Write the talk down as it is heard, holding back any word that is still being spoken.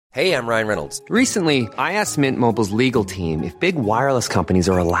Hey, I'm Ryan Reynolds. Recently, I asked Mint Mobile's legal team if big wireless companies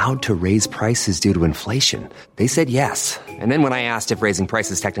are allowed to raise prices due to inflation. They said yes. And then when I asked if raising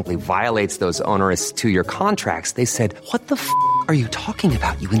prices technically violates those onerous two-year contracts, they said, "What the f*** are you talking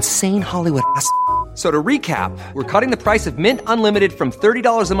about, you insane Hollywood ass?" So to recap, we're cutting the price of Mint Unlimited from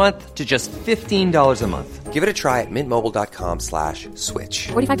 $30 a month to just $15 a month. Give it a try at mintmobile.com/switch.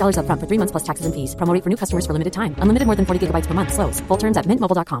 $45 up front for 3 months plus taxes and fees. Promo rate for new customers for limited time. Unlimited more than 40 gigabytes per month. Slows full terms at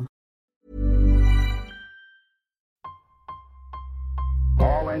mintmobile.com.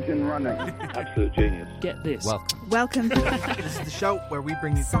 All engine running. Absolute genius. Get this. Welcome. This is the show where we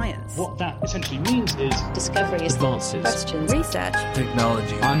bring you Science. What that essentially means is Discoveries. Advances. Questions. Research.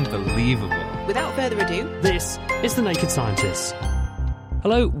 technology. Unbelievable. Without further ado, This is The Naked Scientists.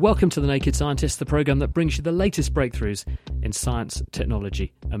 Hello, welcome to The Naked Scientists, the programme that brings you the latest breakthroughs in science,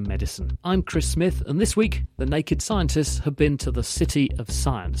 technology and medicine. I'm Chris Smith, and this week, The Naked Scientists have been to the City of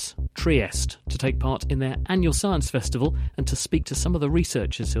Science, Trieste, to take part in their annual science festival and to speak to some of the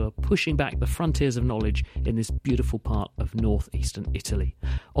researchers who are pushing back the frontiers of knowledge in this beautiful part of northeastern Italy.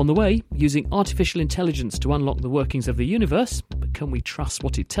 On the way, using artificial intelligence to unlock the workings of the universe, but can we trust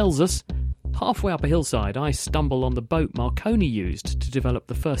what it tells us? Halfway up a hillside, I stumble on the boat Marconi used to develop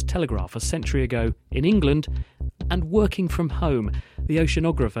the first telegraph a century ago in England, and working from home, the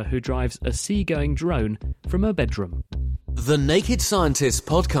oceanographer who drives a seagoing drone from her bedroom. The Naked Scientists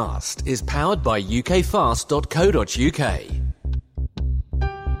podcast is powered by ukfast.co.uk.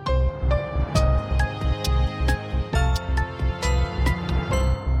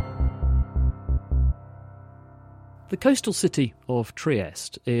 The coastal city of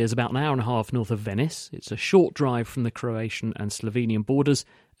Trieste is about an hour and a half north of Venice. It's a short drive from the Croatian and Slovenian borders,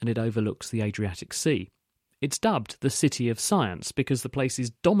 and it overlooks the Adriatic Sea. It's dubbed the City of Science because the place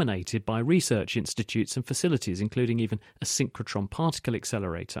is dominated by research institutes and facilities, including even a synchrotron particle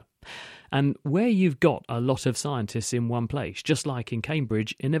accelerator. And where you've got a lot of scientists in one place, just like in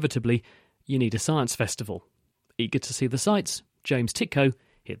Cambridge, inevitably you need a science festival. Eager to see the sights, James Titko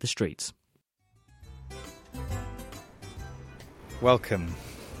hit the streets. Welcome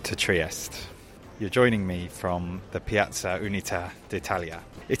to Trieste. You're joining me from the Piazza Unità d'Italia,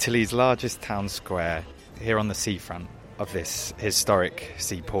 Italy's largest town square here on the seafront of this historic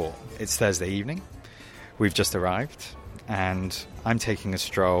seaport. It's Thursday evening. We've just arrived and I'm taking a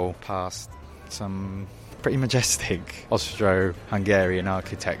stroll past some pretty majestic Austro-Hungarian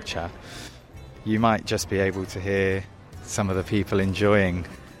architecture. You might just be able to hear some of the people enjoying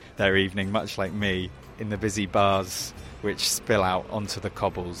their evening, much like me, in the busy bars which spill out onto the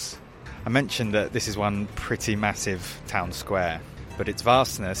cobbles. I mentioned that this is one pretty massive town square, but its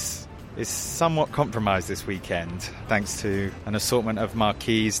vastness is somewhat compromised this weekend thanks to an assortment of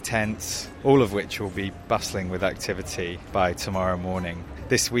marquees, tents, all of which will be bustling with activity by tomorrow morning.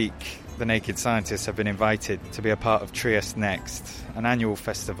 This week, the Naked Scientists have been invited to be a part of Trieste Next, an annual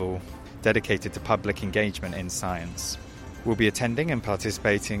festival dedicated to public engagement in science. We'll be attending and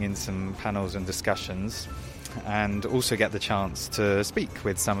participating in some panels and discussions, and also get the chance to speak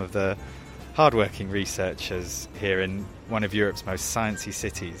with some of the hardworking researchers here in one of Europe's most sciencey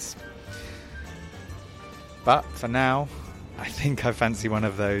cities. But for now, I think I fancy one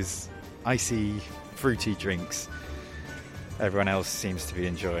of those icy, fruity drinks everyone else seems to be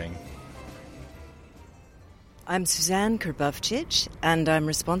enjoying. I'm Suzanne Kurbovcic, and I'm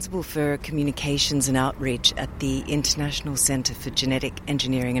responsible for communications and outreach at the International Centre for Genetic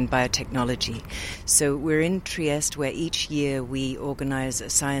Engineering and Biotechnology. So we're in Trieste, where each year we organise a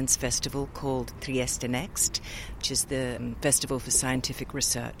science festival called Trieste Next, which is the Festival for Scientific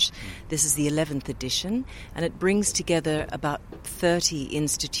Research. This is the 11th edition, and it brings together about 30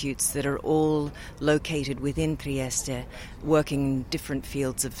 institutes that are all located within Trieste, working in different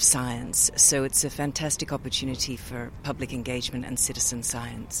fields of science. So it's a fantastic opportunity for public engagement and citizen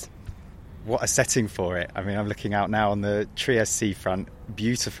science. What a setting for it. I mean, I'm looking out now on the Trieste seafront.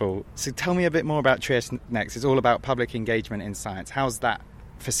 Beautiful. So tell me a bit more about Trieste Next. It's all about public engagement in science. How's that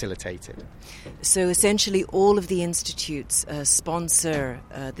facilitated? So essentially all of the institutes sponsor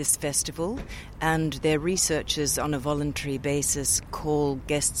this festival, and their researchers on a voluntary basis call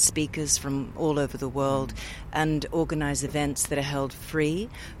guest speakers from all over the world and organize events that are held free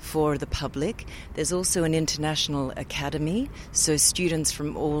for the public. There's also an international academy, so students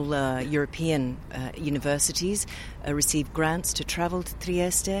from all European universities receive grants to travel to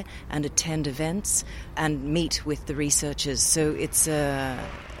Trieste and attend events and meet with the researchers. So it's a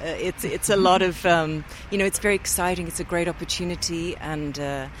lot of it's very exciting. It's a great opportunity and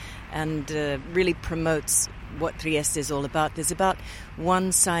really promotes what Trieste is all about. There's about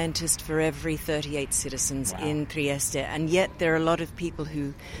one scientist for every 38 citizens in Trieste, and yet there are a lot of people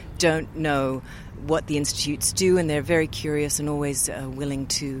who don't know what the institutes do, and they're very curious and always willing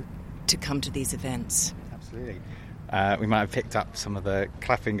to come to these events. Absolutely. We might have picked up some of the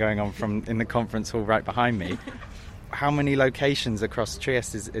clapping going on from in the conference hall right behind me. How many locations across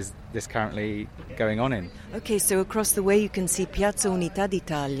Trieste is this currently going on in? Okay, so across the way you can see Piazza Unità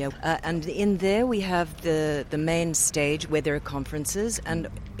d'Italia, and in there we have the main stage where there are conferences, and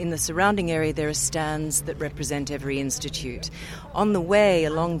in the surrounding area there are stands that represent every institute. On the way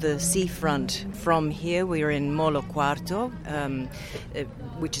along the seafront from here, we are in Molo Quarto,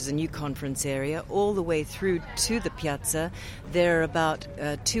 which is a new conference area. All the way through to the piazza, there are about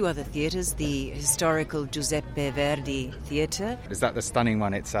 2 other theatres, the historical Giuseppe Verdi Theatre. Is that the stunning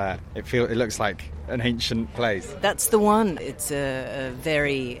one? It looks like an ancient place. That's the one. It's a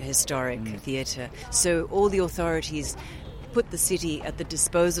very historic theatre. So all the authorities put the city at the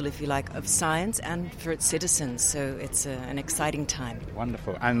disposal, if you like, of science and for its citizens. So it's an exciting time.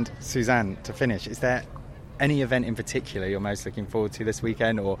 Wonderful. And Suzanne, to finish, is there any event in particular you're most looking forward to this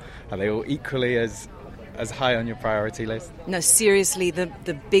weekend, or are they all equally as high on your priority list? No, seriously, the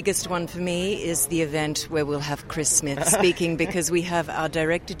biggest one for me is the event where we'll have Chris Smith speaking, because we have our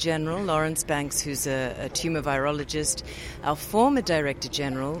Director General, Lawrence Banks, who's a tumour virologist, our former Director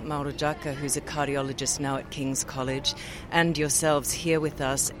General, Mauro Giacca, who's a cardiologist now at King's College, and yourselves here with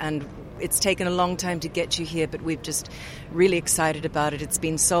us. And it's taken a long time to get you here, but we're just really excited about it. It's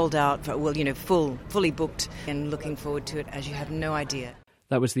been sold out, fully booked, and looking forward to it as you have no idea.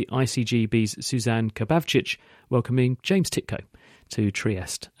 That was the ICGB's Suzanne Kabavcic welcoming James Titko to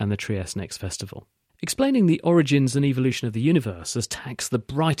Trieste and the Trieste Next Festival. Explaining the origins and evolution of the universe has taxed the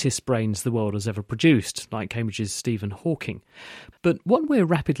brightest brains the world has ever produced, like Cambridge's Stephen Hawking. But what we're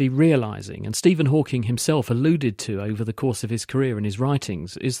rapidly realising, and Stephen Hawking himself alluded to over the course of his career in his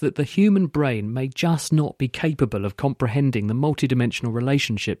writings, is that the human brain may just not be capable of comprehending the multidimensional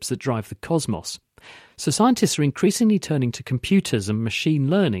relationships that drive the cosmos. So scientists are increasingly turning to computers and machine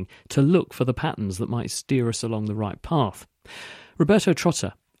learning to look for the patterns that might steer us along the right path. Roberto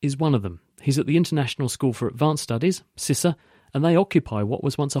Trotta is one of them. He's at the International School for Advanced Studies, SISA, and they occupy what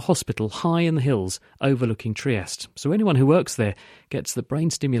was once a hospital high in the hills overlooking Trieste. So anyone who works there gets the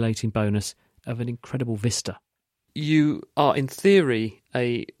brain-stimulating bonus of an incredible vista. You are, in theory,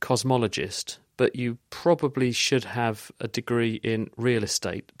 a cosmologist, but you probably should have a degree in real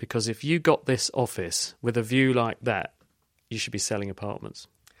estate, because if you got this office with a view like that, you should be selling apartments.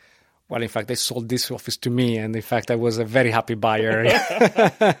 Well, in fact, they sold this office to me, and in fact, I was a very happy buyer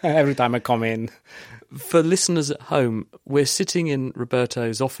every time I come in. For listeners at home, we're sitting in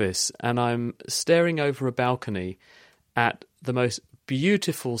Roberto's office, and I'm staring over a balcony at the most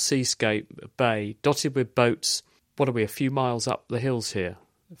beautiful seascape bay, dotted with boats. What are we, a few miles up the hills here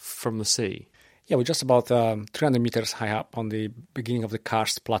from the sea? Yeah, we're just about 300 meters high up on the beginning of the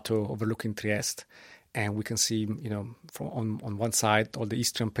Karst Plateau overlooking Trieste. And we can see, from on one side, all the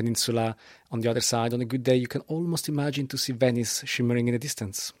Eastern Peninsula. On the other side, on a good day, you can almost imagine to see Venice shimmering in the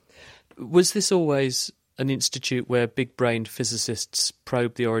distance. Was this always an institute where big-brained physicists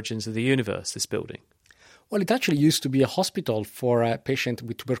probed the origins of the universe, this building? Well, it actually used to be a hospital for a patient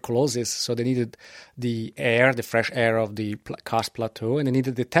with tuberculosis, so they needed the fresh air of the Karst Plateau, and they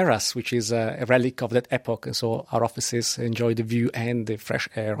needed the terrace, which is a relic of that epoch, and so our offices enjoy the view and the fresh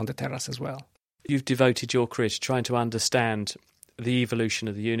air on the terrace as well. You've devoted your career to trying to understand the evolution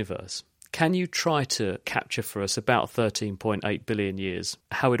of the universe. Can you try to capture for us about 13.8 billion years,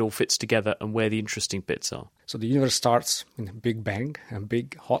 how it all fits together and where the interesting bits are? So the universe starts in a big bang, a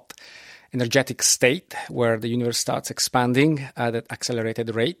big, hot, energetic state where the universe starts expanding at an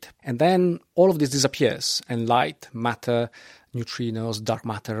accelerated rate. And then all of this disappears, and light, matter, neutrinos, dark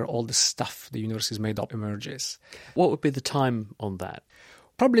matter, all the stuff the universe is made of emerges. What would be the time on that?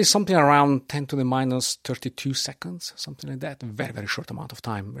 Probably something around 10 to the minus 32 seconds, something like that. A very, very short amount of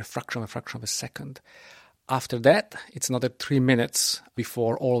time, a fraction of a second. After that, it's another 3 minutes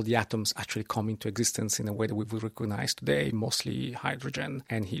before all the atoms actually come into existence in a way that we recognize today, mostly hydrogen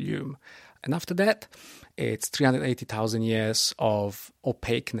and helium. And after that, it's 380,000 years of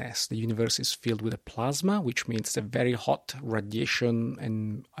opaqueness. The universe is filled with a plasma, which means a very hot radiation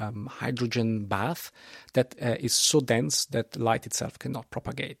and hydrogen bath that is so dense that light itself cannot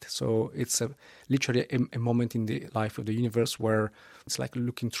propagate. So it's literally a moment in the life of the universe where it's like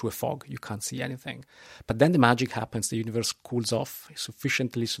looking through a fog. You can't see anything. But then the magic happens. The universe cools off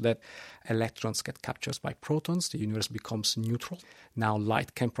sufficiently so that electrons get captured by protons. The universe becomes neutral. Now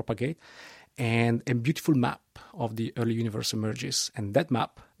light can propagate. and a beautiful map of the early universe emerges. And that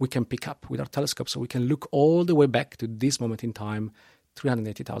map we can pick up with our telescope, so we can look all the way back to this moment in time,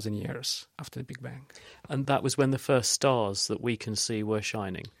 380,000 years after the Big Bang. And that was when the first stars that we can see were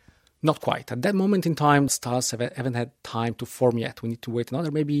shining? Not quite. At that moment in time, stars haven't had time to form yet. We need to wait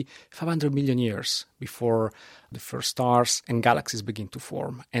another maybe 500 million years before the first stars and galaxies begin to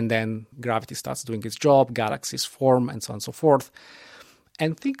form. And then gravity starts doing its job, galaxies form, and so on and so forth.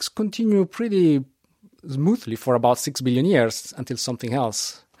 And things continue pretty smoothly for about 6 billion years until something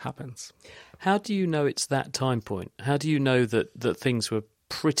else happens. How do you know it's that time point? How do you know that things were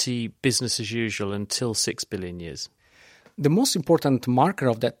pretty business as usual until 6 billion years? The most important marker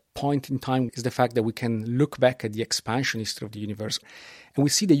of that point in time is the fact that we can look back at the expansion history of the universe. And we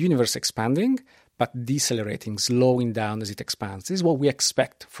see the universe expanding, but decelerating, slowing down as it expands. This is what we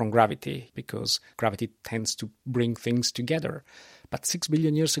expect from gravity, because gravity tends to bring things together. But 6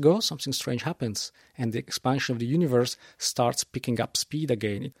 billion years ago, something strange happens, and the expansion of the universe starts picking up speed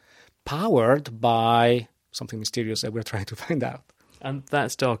again, powered by something mysterious that we're trying to find out. And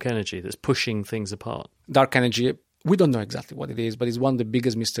that's dark energy that's pushing things apart. Dark energy, we don't know exactly what it is, but it's one of the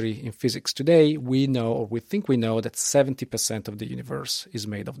biggest mysteries in physics today. We know, or we think we know, that 70% of the universe is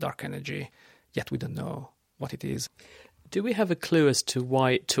made of dark energy, yet we don't know what it is. Do we have a clue as to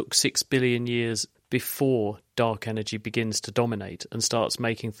why it took 6 billion years before dark energy begins to dominate and starts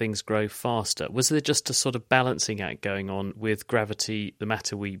making things grow faster? Was there just a sort of balancing act going on with gravity, the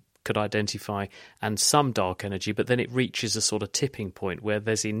matter we could identify, and some dark energy, but then it reaches a sort of tipping point where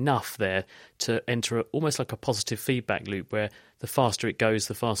there's enough there to enter almost like a positive feedback loop where the faster it goes,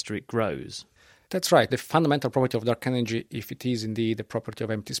 the faster it grows? That's right. The fundamental property of dark energy, if it is indeed the property of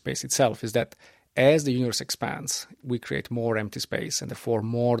empty space itself, is that as the universe expands, we create more empty space and therefore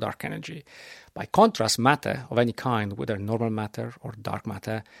more dark energy. By contrast, matter of any kind, whether normal matter or dark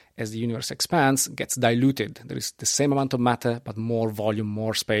matter, as the universe expands, gets diluted. There is the same amount of matter, but more volume,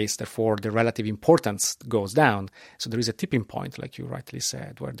 more space. Therefore, the relative importance goes down. So there is a tipping point, like you rightly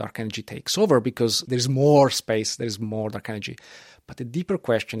said, where dark energy takes over because there is more space, there is more dark energy. But the deeper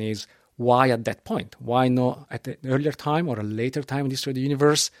question is, why at that point? Why not at an earlier time or a later time in the history of the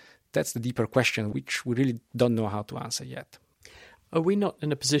universe? That's the deeper question, which we really don't know how to answer yet. Are we not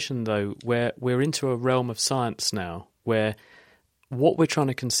in a position, though, where we're into a realm of science now, where what we're trying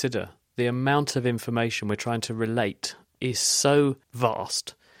to consider, the amount of information we're trying to relate, is so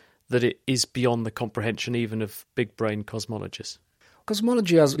vast that it is beyond the comprehension even of big-brain cosmologists?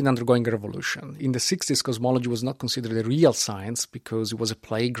 Cosmology has been undergoing a revolution. In the 60s, cosmology was not considered a real science because it was a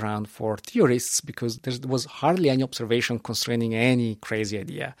playground for theorists, because there was hardly any observation constraining any crazy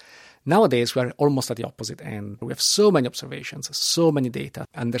idea. Nowadays, we are almost at the opposite end. We have so many observations, so many data.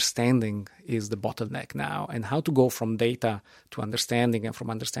 Understanding is the bottleneck now, and how to go from data to understanding and from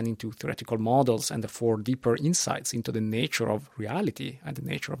understanding to theoretical models and therefore deeper insights into the nature of reality and the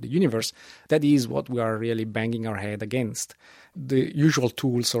nature of the universe, that is what we are really banging our head against. The usual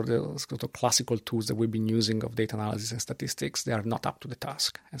tools or the sort of classical tools that we've been using of data analysis and statistics, they are not up to the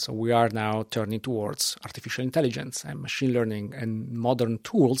task. And so we are now turning towards artificial intelligence and machine learning and modern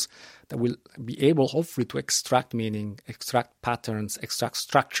tools that will be able, hopefully, to extract meaning, extract patterns, extract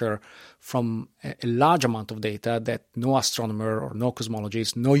structure from a large amount of data that no astronomer or no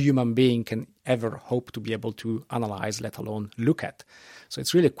cosmologist, no human being can ever hope to be able to analyze, let alone look at. So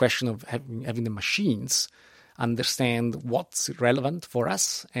it's really a question of having the machines understand what's relevant for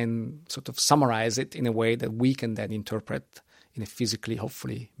us and sort of summarize it in a way that we can then interpret in a physically,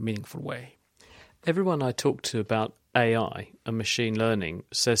 hopefully, meaningful way. Everyone I talk to about AI and machine learning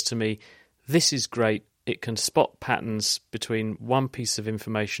says to me, this is great, it can spot patterns between one piece of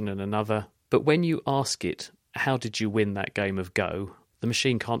information and another, but when you ask it, how did you win that game of Go, the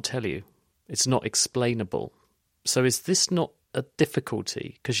machine can't tell you. It's not explainable. So is this not a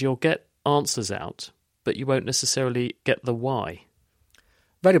difficulty? Because you'll get answers out, but you won't necessarily get the why.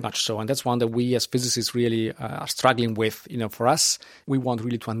 Very much so, and that's one that we as physicists really are struggling with. For us, we want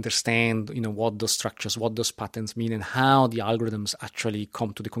really to understand, what those structures, what those patterns mean, and how the algorithms actually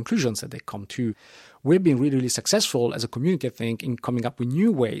come to the conclusions that they come to. We've been really, really successful as a community, I think, in coming up with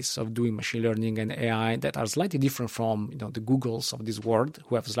new ways of doing machine learning and AI that are slightly different from, the Googles of this world,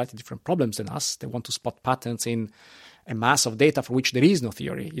 who have slightly different problems than us. They want to spot patterns in a mass of data for which there is no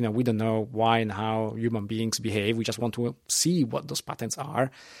theory. We don't know why and how human beings behave. We just want to see what those patterns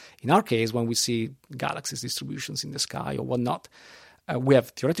are. In our case, when we see galaxies distributions in the sky or whatnot, we have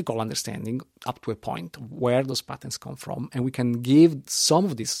theoretical understanding up to a point where those patterns come from, and we can give some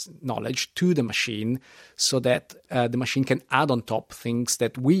of this knowledge to the machine so that the machine can add on top things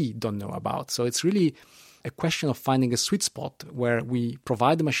that we don't know about. So it's really a question of finding a sweet spot where we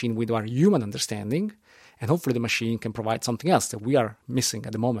provide the machine with our human understanding, and hopefully the machine can provide something else that we are missing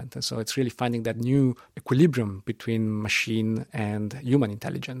at the moment. And so it's really finding that new equilibrium between machine and human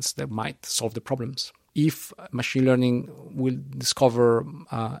intelligence that might solve the problems. If machine learning will discover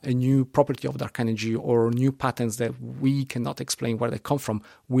a new property of dark energy or new patterns that we cannot explain where they come from,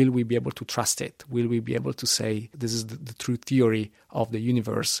 will we be able to trust it? Will we be able to say this is the true theory of the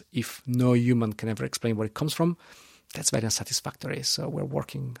universe if no human can ever explain where it comes from? That's very unsatisfactory. So we're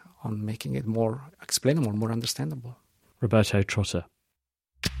working on making it more explainable, more understandable. Roberto Trotta.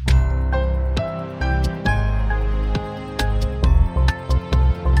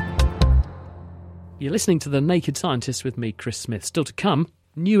 You're listening to The Naked Scientist with me, Chris Smith. Still to come,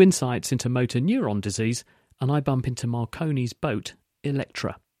 new insights into motor neuron disease, and I bump into Marconi's boat,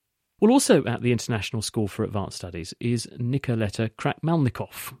 Electra. Well, also at the International School for Advanced Studies is Nikoleta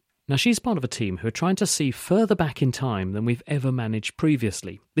Krakmalnikov. Now, she's part of a team who are trying to see further back in time than we've ever managed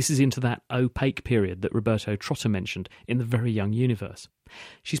previously. This is into that opaque period that Roberto Trotta mentioned in the very young universe.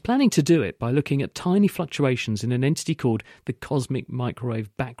 She's planning to do it by looking at tiny fluctuations in an entity called the Cosmic Microwave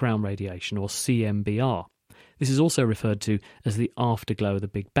Background Radiation, or CMBR. This is also referred to as the afterglow of the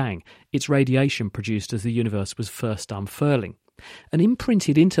Big Bang. It's radiation produced as the universe was first unfurling. And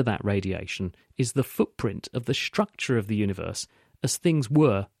imprinted into that radiation is the footprint of the structure of the universe as things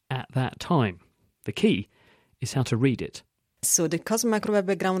were at that time. The key is how to read it. So the cosmic microwave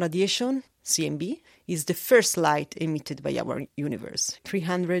background radiation, CMB, is the first light emitted by our universe,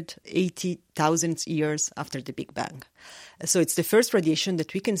 380,000 years after the Big Bang. So it's the first radiation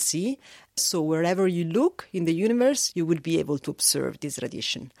that we can see. So wherever you look in the universe, you will be able to observe this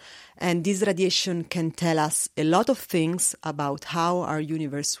radiation. And this radiation can tell us a lot of things about how our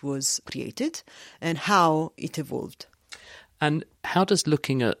universe was created and how it evolved. And how does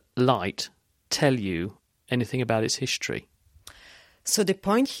looking at light tell you anything about its history? So the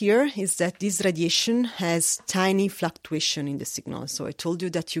point here is that this radiation has tiny fluctuation in the signal. So I told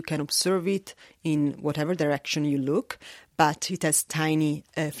you that you can observe it in whatever direction you look, but it has tiny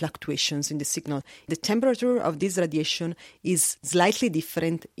fluctuations in the signal. The temperature of this radiation is slightly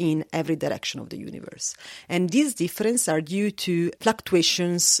different in every direction of the universe. And these differences are due to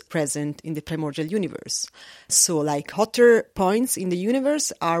fluctuations present in the primordial universe. So like hotter points in the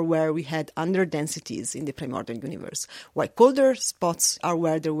universe are where we had underdensities in the primordial universe, while colder spots are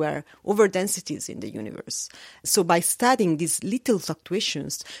where there were overdensities in the universe. So by studying these little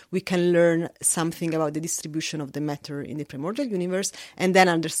fluctuations, we can learn something about the distribution of the matter in the primordial universe, and then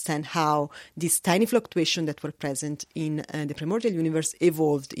understand how these tiny fluctuations that were present in the primordial universe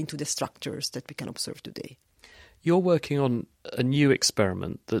evolved into the structures that we can observe today. You're working on a new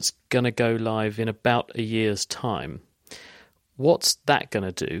experiment that's going to go live in about a year's time. What's that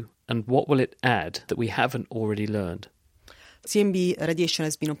going to do, and what will it add that we haven't already learned? CMB radiation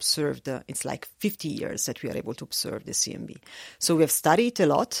has been observed. It's like 50 years that we are able to observe the CMB. So we have studied a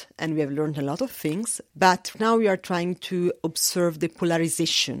lot and we have learned a lot of things, but now we are trying to observe the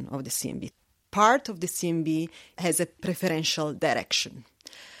polarization of the CMB. Part of the CMB has a preferential direction,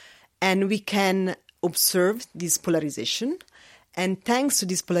 and we can observe this polarization. And thanks to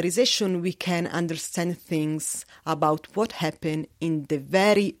this polarization, we can understand things about what happened in the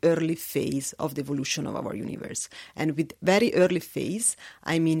very early phase of the evolution of our universe. And with very early phase,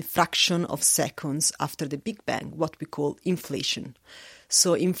 I mean fraction of seconds after the Big Bang, what we call inflation.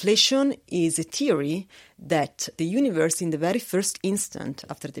 So inflation is a theory that the universe in the very first instant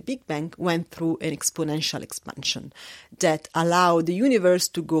after the Big Bang went through an exponential expansion that allowed the universe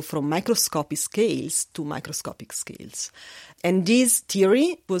to go from microscopic scales to microscopic scales. And this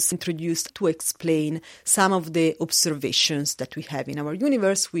theory was introduced to explain some of the observations that we have in our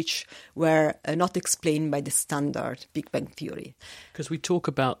universe, which were not explained by the standard Big Bang theory. Because we talk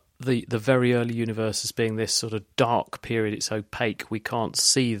about the very early universe as being this sort of dark period, it's opaque, we can't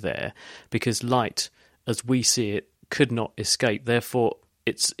see there, because light, as we see it, could not escape. Therefore,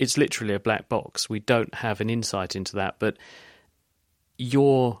 it's literally a black box. We don't have an insight into that. But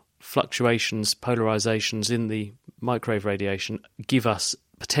your fluctuations, polarizations in the microwave radiation give us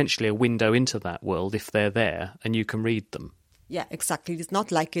potentially a window into that world if they're there and you can read them. Yeah, exactly. It's not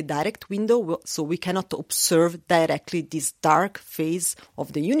like a direct window, so we cannot observe directly this dark phase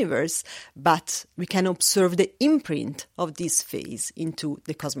of the universe, but we can observe the imprint of this phase into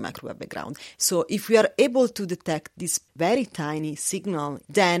the cosmic microwave background. So if we are able to detect this very tiny signal,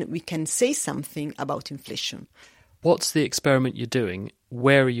 then we can say something about inflation. What's the experiment you're doing?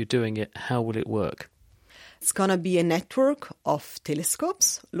 Where are you doing it? How will it work? It's going to be a network of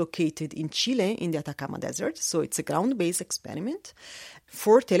telescopes located in Chile in the Atacama Desert. So it's a ground-based experiment.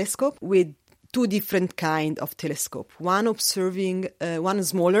 4 telescopes with two different kind of telescope. One observing, one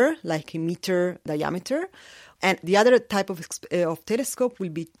smaller, like a meter diameter, and the other type of telescope will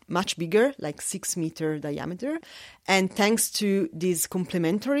be much bigger, like 6 meter diameter. And thanks to this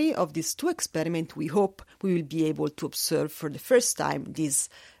complementary of these two experiments, we hope we will be able to observe for the first time this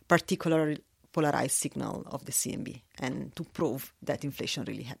particular polarized signal of the CMB and to prove that inflation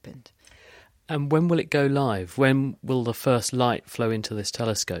really happened. And when will it go live? When will the first light flow into this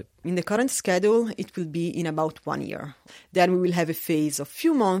telescope? In the current schedule, it will be in about 1 year. Then we will have a phase of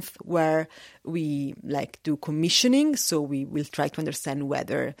few months where we do commissioning. So we will try to understand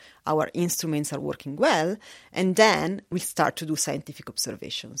whether our instruments are working well. And then we'll start to do scientific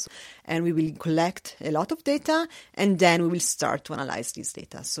observations. And we will collect a lot of data. And then we will start to analyze this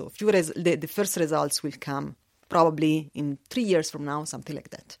data. So the first results will come probably in 3 years from now, something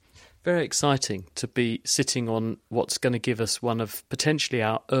like that. Very exciting to be sitting on what's going to give us one of potentially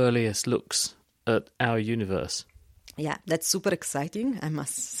our earliest looks at our universe. Yeah, that's super exciting. I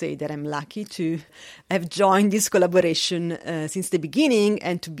must say that I'm lucky to have joined this collaboration since the beginning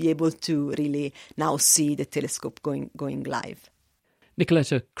and to be able to really now see the telescope going live.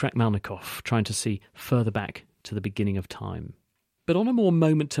 Nikoleta Krakmalnikov trying to see further back to the beginning of time. But on a more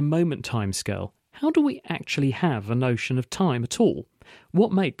moment-to-moment timescale, how do we actually have a notion of time at all?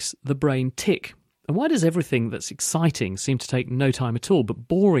 What makes the brain tick? And why does everything that's exciting seem to take no time at all, but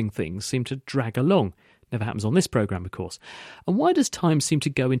boring things seem to drag along? Never happens on this programme, of course. And why does time seem to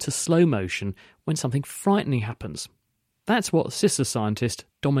go into slow motion when something frightening happens? That's what sister scientist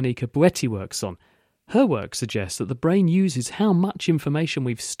Domenica Buetti works on. Her work suggests that the brain uses how much information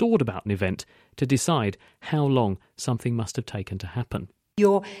we've stored about an event to decide how long something must have taken to happen.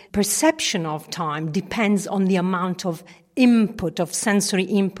 Your perception of time depends on the amount of input, of sensory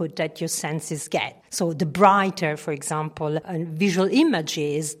input that your senses get. So the brighter, for example, a visual image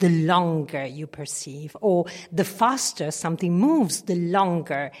is, the longer you perceive. Or the faster something moves, the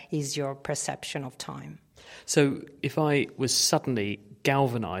longer is your perception of time. So if I was suddenly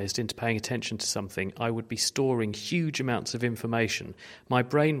galvanised into paying attention to something, I would be storing huge amounts of information. My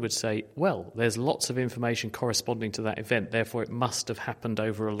brain would say, well, there's lots of information corresponding to that event, therefore it must have happened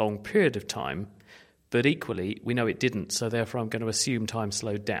over a long period of time. But equally, we know it didn't, so therefore I'm going to assume time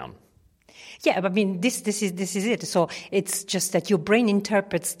slowed down. Yeah, I mean, this is it. So it's just that your brain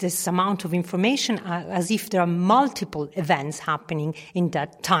interprets this amount of information as if there are multiple events happening in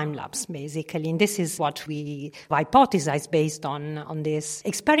that time lapse, basically. And this is what we hypothesize based on these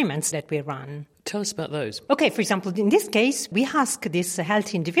experiments that we run. Tell us about those. Okay, for example, in this case, we ask these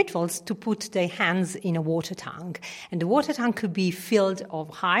healthy individuals to put their hands in a water tank. And the water tank could be filled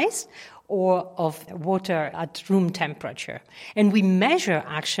of ice or of water at room temperature. And we measure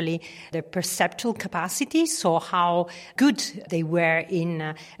actually their perceptual capacity, so how good they were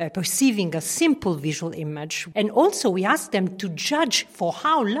in perceiving a simple visual image. And also we ask them to judge for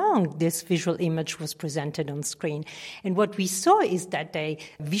how long this visual image was presented on screen. And what we saw is that their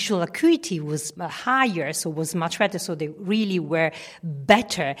visual acuity was higher, so was much better, so they really were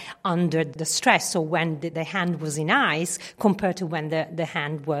better under the stress, so when the hand was in ice compared to when the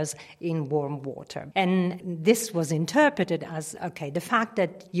hand was in warm water. And this was interpreted as, okay, the fact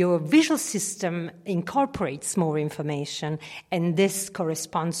that your visual system incorporates more information, and this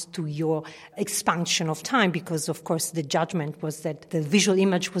corresponds to your expansion of time, because, of course, the judgment was that the visual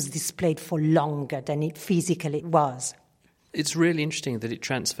image was displayed for longer than it physically was. It's really interesting that it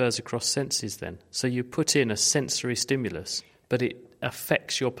transfers across senses then. So you put in a sensory stimulus, but it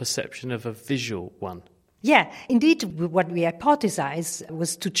affects your perception of a visual one. Yeah, indeed, what we hypothesized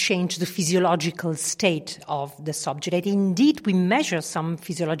was to change the physiological state of the subject. And indeed, we measure some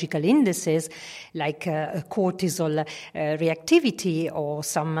physiological indices like cortisol reactivity or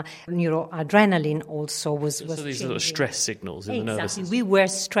some neuroadrenaline also was So these changing. are sort of stress signals in the nervous system. We were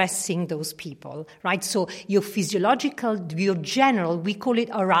stressing those people, right? So your physiological, your general, we call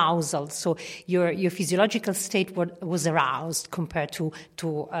it arousal. So your physiological state was aroused compared to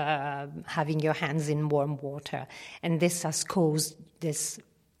having your hands in warm water, and this has caused this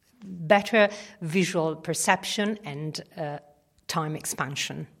better visual perception and time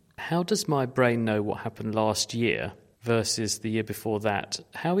expansion. How does my brain know what happened last year versus the year before that?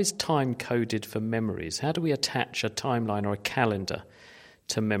 How is time coded for memories? How do we attach a timeline or a calendar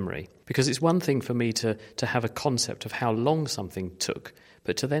to memory? Because it's one thing for me to have a concept of how long something took,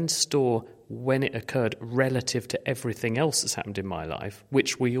 but to then store when it occurred relative to everything else that's happened in my life,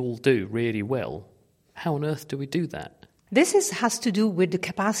 which we all do really well. How on earth do we do that? Has to do with the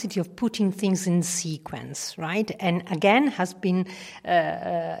capacity of putting things in sequence, right? And again, has been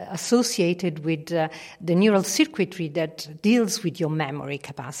associated with the neural circuitry that deals with your memory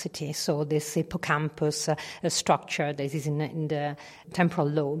capacity. So this hippocampus structure that is in the temporal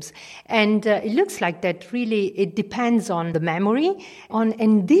lobes. And it looks like that really it depends on the memory.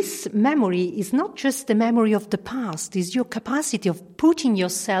 And this memory is not just the memory of the past, it's your capacity of putting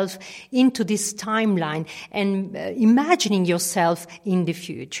yourself into this timeline and imagining yourself in the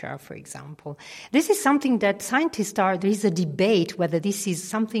future, for example. This is something that there is a debate whether this is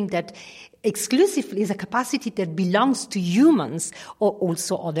something that exclusively is a capacity that belongs to humans or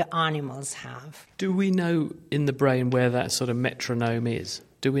also other animals have. Do we know in the brain where that sort of metronome is?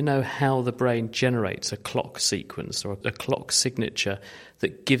 Do we know how the brain generates a clock sequence or a clock signature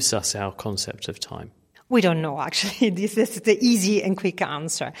that gives us our concept of time? We don't know, actually. This is the easy and quick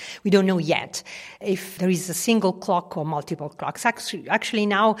answer. We don't know yet if there is a single clock or multiple clocks. Actually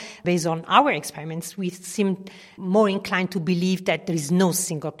now, based on our experiments, we seem more inclined to believe that there is no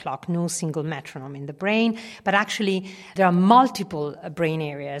single clock, no single metronome in the brain. But actually, there are multiple brain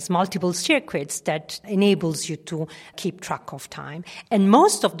areas, multiple circuits that enables you to keep track of time. And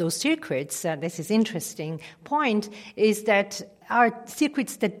most of those circuits, this is interesting point, is that are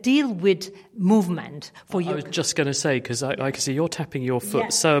circuits that deal with movement. I was just going to say, because I can see you're tapping your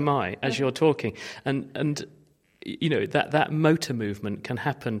foot, so am I, as you're talking. And you know, that motor movement can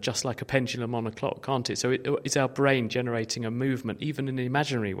happen just like a pendulum on a clock, can't it? So it's our brain generating a movement, even an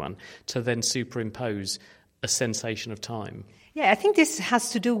imaginary one, to then superimpose a sensation of time. Yeah, I think this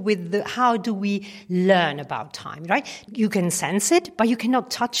has to do with how do we learn about time, right? You can sense it, but you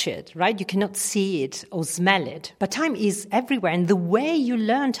cannot touch it, right? You cannot see it or smell it. But time is everywhere, and the way you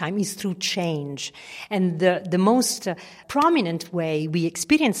learn time is through change. And the most prominent way we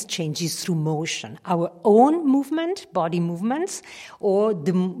experience change is through motion. Our own movement, body movements, or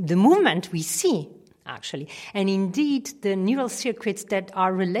the movement we see, actually. And indeed, the neural circuits that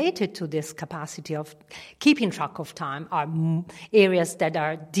are related to this capacity of keeping track of time are areas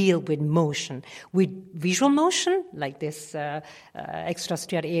that deal with motion. With visual motion, like this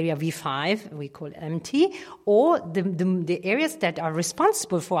extrastriate area V5, we call MT, or the areas that are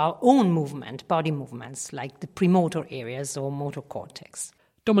responsible for our own movement, body movements, like the premotor areas or motor cortex.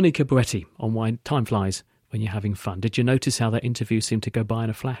 Domenica Boetti on Why Time Flies When You're Having Fun. Did you notice how that interview seemed to go by in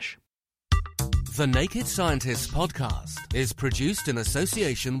a flash? The Naked Scientists podcast is produced in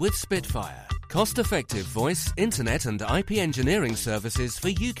association with Spitfire, cost-effective voice, internet and IP engineering services for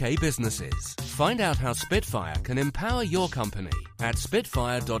UK businesses. Find out how Spitfire can empower your company at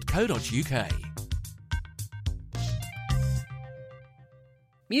spitfire.co.uk.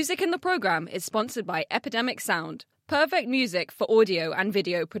 Music in the programme is sponsored by Epidemic Sound, perfect music for audio and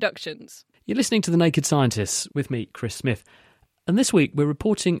video productions. You're listening to The Naked Scientists with me, Chris Smith. And this week we're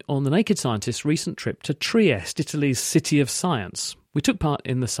reporting on The Naked Scientist's recent trip to Trieste, Italy's city of science. We took part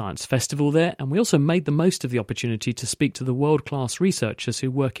in the Science Festival there, and we also made the most of the opportunity to speak to the world-class researchers who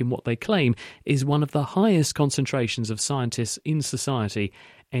work in what they claim is one of the highest concentrations of scientists in society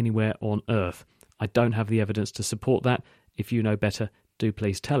anywhere on Earth. I don't have the evidence to support that. If you know better, do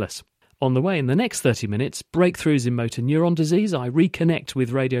please tell us. On the way, in the next 30 minutes, breakthroughs in motor neuron disease, I reconnect with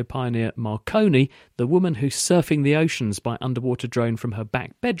radio pioneer Marconi, the woman who's surfing the oceans by underwater drone from her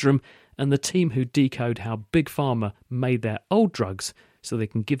back bedroom, and the team who decode how Big Pharma made their old drugs so they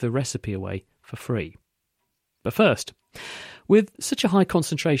can give the recipe away for free. But first, with such a high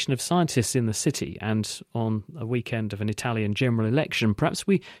concentration of scientists in the city and on a weekend of an Italian general election, perhaps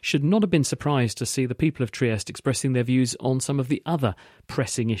we should not have been surprised to see the people of Trieste expressing their views on some of the other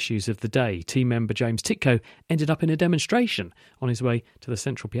pressing issues of the day. Team member James Titko ended up in a demonstration on his way to the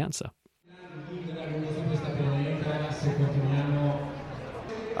central piazza.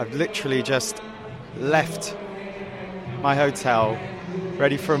 I've literally just left my hotel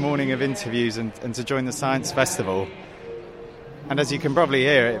ready for a morning of interviews and to join the Science Festival. And as you can probably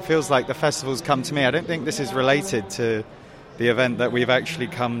hear, it feels like the festival's come to me. I don't think this is related to the event that we've actually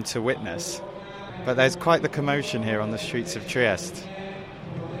come to witness. But there's quite the commotion here on the streets of Trieste.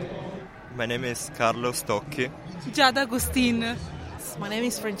 My name is Carlo Stocchi. Giada Agustin. My name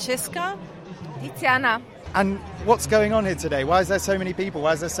is Francesca. Tiziana. And what's going on here today? Why is there so many people?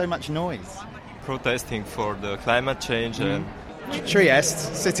 Why is there so much noise? Protesting for the climate change.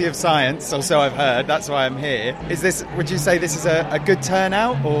 Trieste, city of science, or so I've heard. That's why I'm here. Would you say this is a good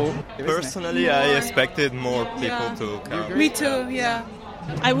turnout? Or personally, I expected more people to come. Me too, yeah.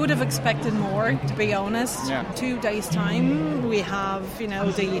 I would have expected more, to be honest. Yeah. 2 days' time, we have,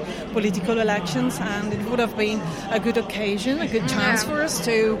 the political elections, and it would have been a good occasion, a good chance for us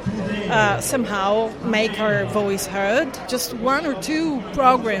to somehow make our voice heard. Just 1 or 2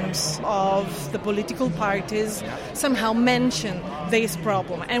 programs of the political parties somehow mention this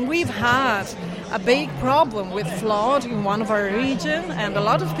problem. And we've had a big problem with flood in one of our region, and a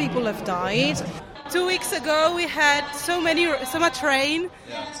lot of people have died. 2 weeks ago we had so much rain,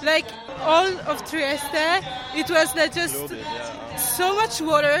 like all of Trieste. It was just so much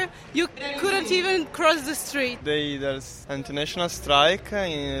water, you couldn't even cross the street. There's an international strike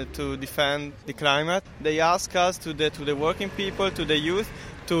to defend the climate. They ask us, to the working people, to the youth,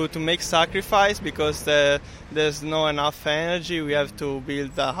 to make sacrifice because there's no enough energy. We have to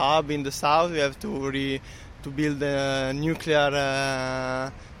build a hub in the south. We have to build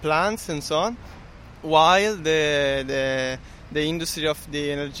nuclear plants and so on. While the industry of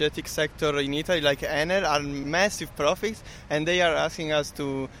the energetic sector in Italy, like Enel, are massive profits, and they are asking us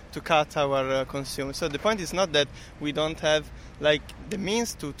to cut our consumption. So the point is not that we don't have the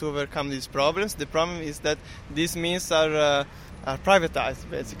means to overcome these problems. The problem is that these means are privatized,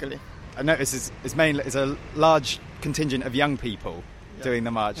 basically. I notice it's a large contingent of young people doing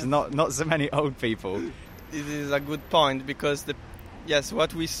the march, not so many old people. This is a good point because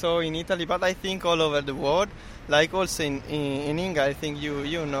what we saw in Italy, but I think all over the world, like also in England, I think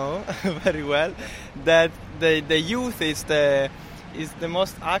you know very well that the youth is the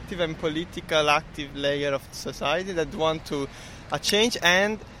most active and political active layer of society that want a change,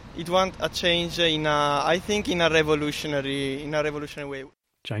 and it want a change in a revolutionary way.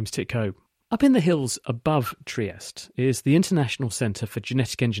 James Titko. Up in the hills above Trieste is the International Centre for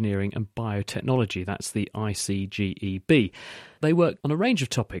Genetic Engineering and Biotechnology, that's the ICGEB. They work on a range of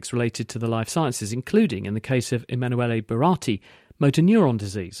topics related to the life sciences, including, in the case of Emanuele Berardi, motor neuron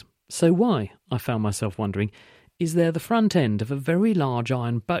disease. So why, I found myself wondering, is there the front end of a very large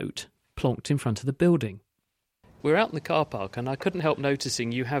iron boat plonked in front of the building? We're out in the car park and I couldn't help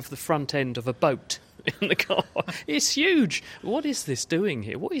noticing you have the front end of a boat in the car. It's huge. What is this doing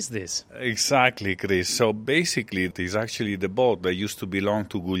here? What is this? Exactly, Chris. So basically it is actually the boat that used to belong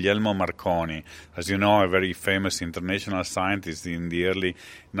to Guglielmo Marconi. As you know, a very famous international scientist in the early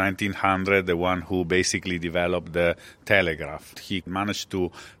 1900s, the one who basically developed the telegraph. He managed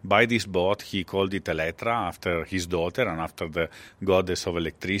to buy this boat. He called it Elettra after his daughter and after the goddess of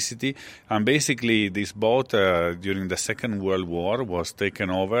electricity. And basically this boat during the Second World War was taken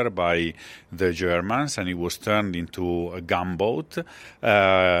over by the Germans, and it was turned into a gunboat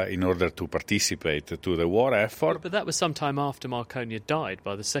in order to participate to the war effort. But that was some time after Marconi had died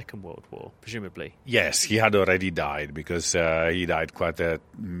by the Second World War, presumably. Yes, he had already died because he died quite a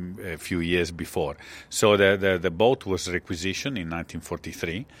few years before. So the boat was requisitioned in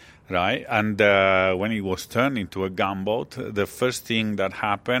 1943. Right, and when it was turned into a gunboat, the first thing that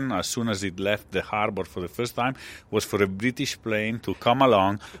happened as soon as it left the harbor for the first time was for a British plane to come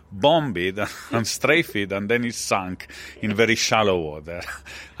along, bomb it and strafe it, and then it sank in very shallow water.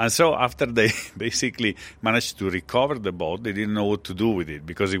 And so after they basically managed to recover the boat, they didn't know what to do with it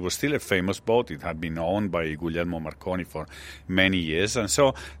because it was still a famous boat. It had been owned by Guglielmo Marconi for many years, and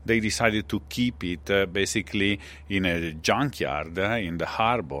so they decided to keep it basically in a junkyard in the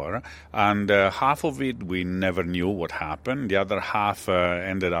harbor. And half of it we never knew what happened. The other half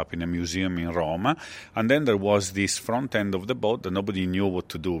ended up in a museum in Rome. And then there was this front end of the boat that nobody knew what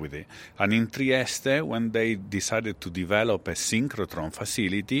to do with it. And in Trieste, when they decided to develop a synchrotron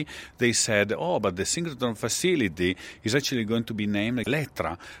facility, they said, but the synchrotron facility is actually going to be named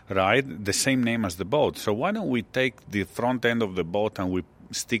Elettra, right? The same name as the boat. So why don't we take the front end of the boat and we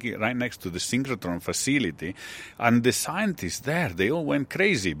stick it right next to the synchrotron facility? And the scientists there, they all went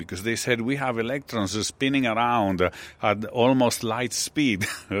crazy because they said, we have electrons spinning around at almost light speed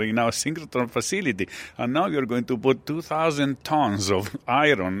in our synchrotron facility, and now you're going to put 2,000 tons of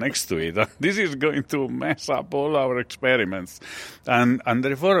iron next to it. This is going to mess up all our experiments. And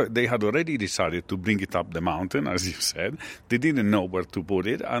therefore they had already decided to bring it up the mountain, as you said. They didn't know where to put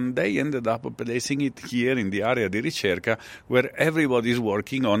it, and they ended up placing it here in the area di ricerca where everybody's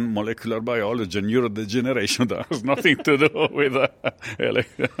working on molecular biology and neurodegeneration that has nothing to do with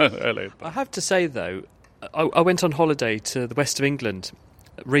I have to say, though, I went on holiday to the west of England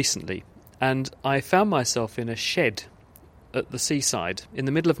recently, and I found myself in a shed at the seaside in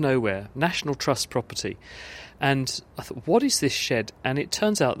the middle of nowhere, National Trust property. And I thought, what is this shed? And it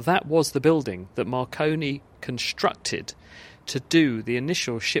turns out that was the building that Marconi constructed to do the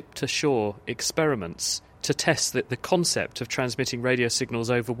initial ship-to-shore experiments to test the concept of transmitting radio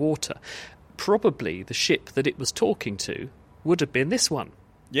signals over water. Probably the ship that it was talking to would have been this one.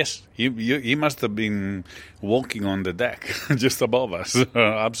 Yes, he must have been walking on the deck just above us,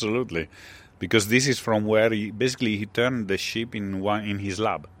 absolutely, because this is from where he turned the ship in his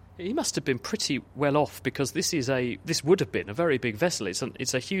lab. He must have been pretty well off, because this would have been a very big vessel.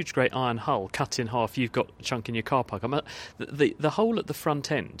 It's a huge, great iron hull cut in half. You've got a chunk in your car park. The hole at the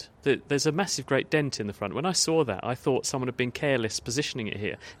front end, there's a massive, great dent in the front. When I saw that, I thought someone had been careless positioning it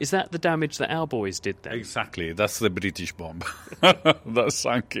here. Is that the damage that our boys did then? Exactly. That's the British bomb that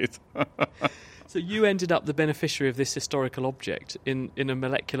sank it. So you ended up the beneficiary of this historical object in a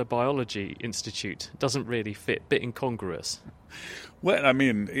molecular biology institute. Doesn't really fit, bit incongruous. Well, I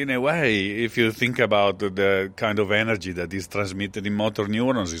mean, in a way, if you think about the kind of energy that is transmitted in motor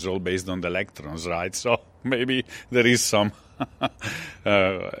neurons, it's all based on the electrons, right? So maybe there is some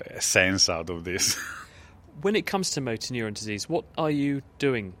sense out of this. When it comes to motor neuron disease, what are you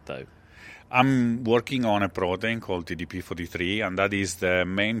doing, though? I'm working on a protein called TDP43, and that is the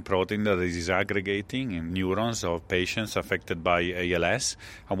main protein that is aggregating in neurons of patients affected by ALS.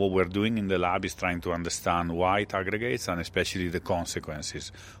 And what we're doing in the lab is trying to understand why it aggregates, and especially the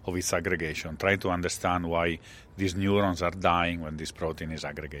consequences of its aggregation, trying to understand why these neurons are dying when this protein is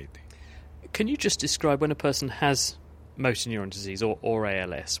aggregating. Can you just describe, when a person has motor neuron disease or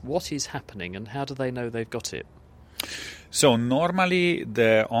ALS, what is happening and how do they know they've got it? So normally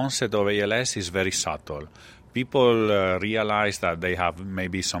the onset of ALS is very subtle. People realize that they have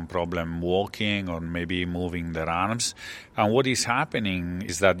maybe some problem walking or maybe moving their arms. And what is happening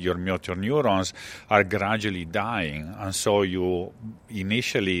is that your motor neurons are gradually dying. And so you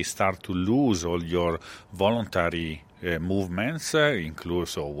initially start to lose all your voluntary movements,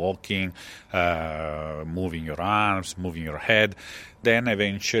 includes walking, moving your arms, moving your head. Then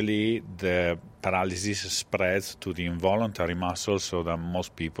eventually the paralysis spreads to the involuntary muscles, so that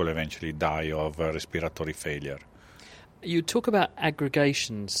most people eventually die of respiratory failure. You talk about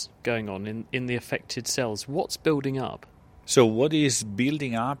aggregations going on in the affected cells. What's building up? So what is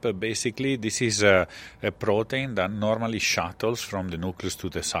building up, basically, this is a protein that normally shuttles from the nucleus to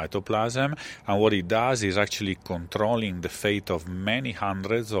the cytoplasm, and what it does is actually controlling the fate of many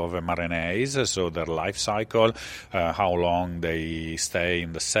hundreds of mRNAs, so their life cycle, how long they stay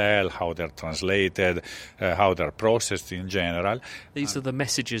in the cell, how they're translated, how they're processed in general. These are the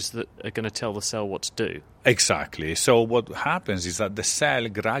messages that are going to tell the cell what to do. Exactly. So what happens is that the cell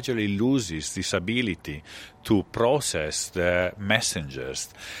gradually loses this ability to process the messengers.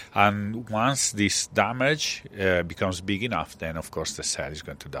 And once this damage becomes big enough, then of course the cell is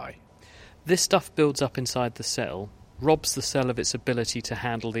going to die. This stuff builds up inside the cell, robs the cell of its ability to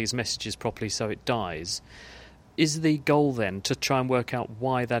handle these messages properly, so it dies. Is the goal then to try and work out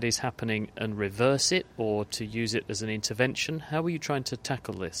why that is happening and reverse it, or to use it as an intervention? How are you trying to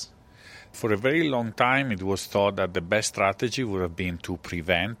tackle this? For a very long time, it was thought that the best strategy would have been to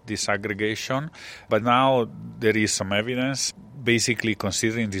prevent this aggregation. But now there is some evidence basically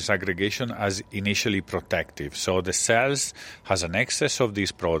considering this aggregation as initially protective. So the cells has an excess of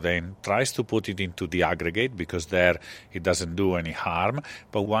this protein, tries to put it into the aggregate because there it doesn't do any harm.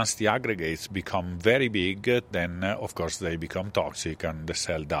 But once the aggregates become very big, then of course they become toxic and the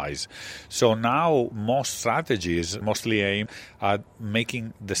cell dies. So now most strategies mostly aim at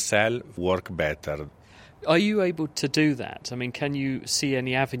making the cell work better. Are you able to do that? I mean, can you see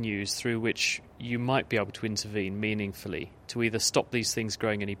any avenues through which you might be able to intervene meaningfully to either stop these things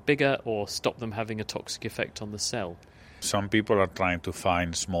growing any bigger or stop them having a toxic effect on the cell? Some people are trying to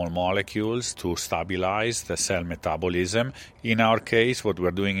find small molecules to stabilize the cell metabolism. In our case, what we're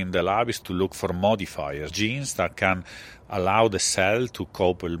doing in the lab is to look for modifiers, genes that can allow the cell to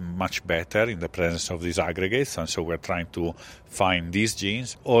cope much better in the presence of these aggregates, and so we're trying to find these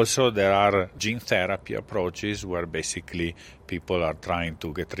genes. Also, there are gene therapy approaches where basically people are trying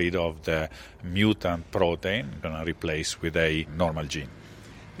to get rid of the mutant protein and replace with a normal gene.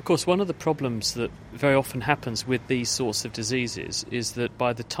 Of course, one of the problems that very often happens with these sorts of diseases is that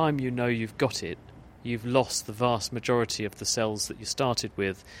by the time you know you've got it, you've lost the vast majority of the cells that you started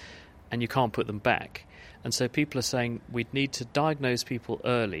with, and you can't put them back. And so people are saying we'd need to diagnose people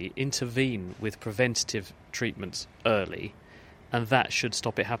early, intervene with preventative treatments early, and that should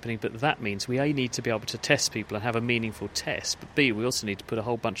stop it happening. But that means we A, need to be able to test people and have a meaningful test, but B, we also need to put a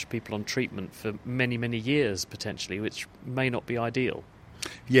whole bunch of people on treatment for many, many years potentially, which may not be ideal.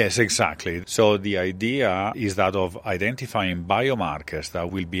 Yes, exactly. So the idea is that of identifying biomarkers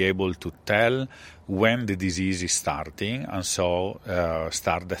that will be able to tell when the disease is starting, and so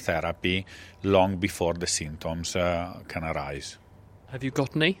start the therapy long before the symptoms can arise. Have you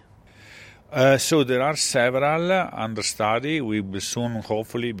got any? So there are several under study. We will soon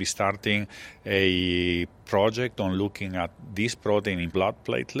hopefully be starting a project on looking at this protein in blood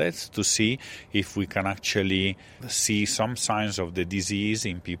platelets to see if we can actually see some signs of the disease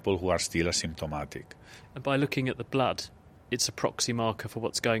in people who are still asymptomatic. And by looking at the blood, it's a proxy marker for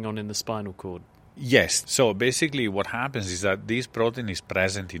what's going on in the spinal cord. Yes. So basically what happens is that this protein is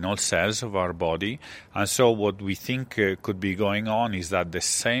present in all cells of our body. And so what we think could be going on is that the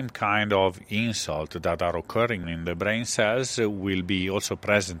same kind of insult that are occurring in the brain cells will be also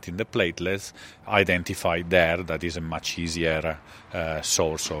present in the platelets, identified there. That is a much easier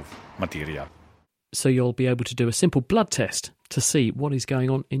source of material. So you'll be able to do a simple blood test to see what is going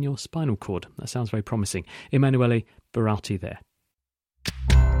on in your spinal cord. That sounds very promising. Emanuele Berardi there.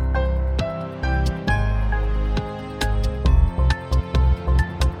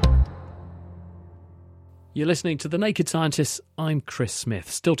 You're listening to The Naked Scientists. I'm Chris Smith.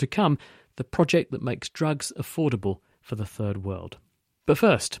 Still to come, the project that makes drugs affordable for the third world. But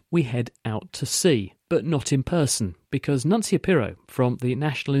first, we head out to sea, but not in person, because Nunzia Pirro from the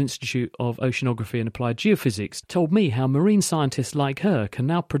National Institute of Oceanography and Applied Geophysics told me how marine scientists like her can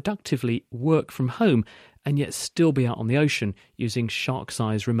now productively work from home and yet still be out on the ocean using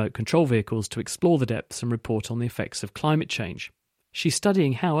shark-sized remote control vehicles to explore the depths and report on the effects of climate change. She's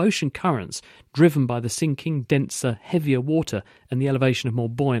studying how ocean currents, driven by the sinking, denser, heavier water and the elevation of more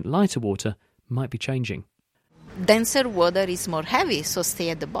buoyant, lighter water, might be changing. Denser water is more heavy, so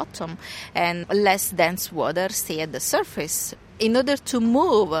stay at the bottom, and less dense water stay at the surface. In order to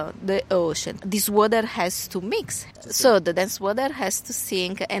move the ocean, this water has to mix. So the dense water has to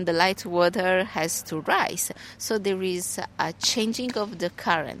sink and the light water has to rise. So there is a changing of the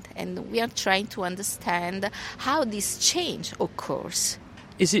current, and we are trying to understand how this change occurs.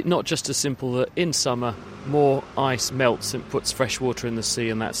 Is it not just as simple that in summer more ice melts and puts fresh water in the sea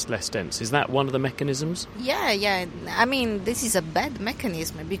and that's less dense? Is that one of the mechanisms? Yeah. I mean, this is a bad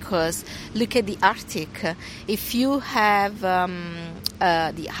mechanism because look at the Arctic. If you have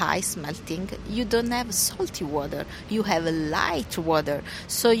the ice melting, you don't have salty water. You have light water.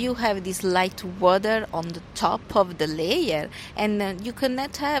 So you have this light water on the top of the layer, and you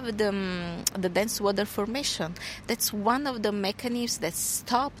cannot have the dense water formation. That's one of the mechanisms that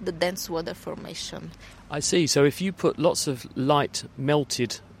stop the dense water formation. I see. So if you put lots of light,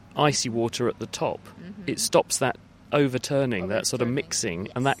 melted, icy water at the top, it stops that overturning, that sort of mixing,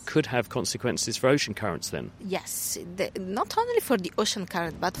 and that could have consequences for ocean currents then. Yes, not only for the ocean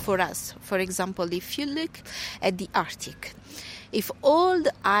current, but for us. For example, if you look at the Arctic, if all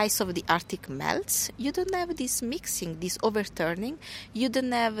the ice of the Arctic melts, you don't have this mixing, this overturning, you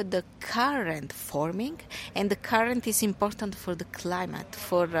don't have the current forming, and the current is important for the climate,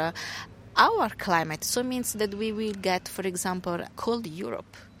 for our climate. So it means that we will get, for example, cold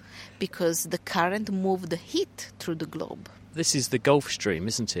Europe, because the current moves the heat through the globe. This is the Gulf Stream,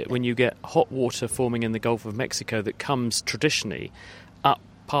 isn't it? When you get hot water forming in the Gulf of Mexico that comes traditionally up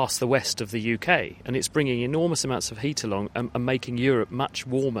past the west of the UK, and it's bringing enormous amounts of heat along and making Europe much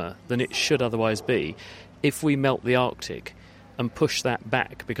warmer than it should otherwise be. If we melt the Arctic and push that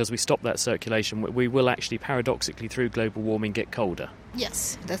back because we stop that circulation, we will actually paradoxically through global warming get colder.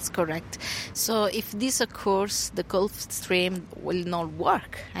 Yes, that's correct. So if this occurs, the Gulf Stream will not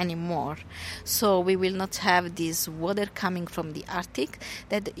work anymore. So we will not have this water coming from the Arctic.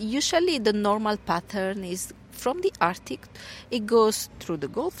 That usually the normal pattern is from the Arctic, it goes through the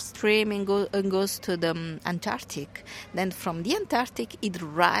Gulf Stream and goes to the Antarctic. Then from the Antarctic, it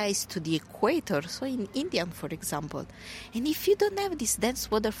rises to the equator, so in India, for example. And if you don't have this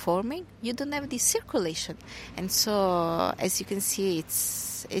dense water forming, you don't have this circulation. And so, as you can see,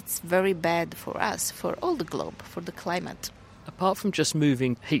 it's very bad for us, for all the globe, for the climate. Apart from just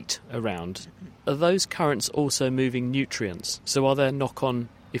moving heat around, are those currents also moving nutrients? So are there knock-on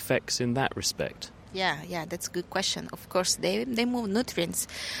effects in that respect? Yeah, that's a good question. Of course, they move nutrients.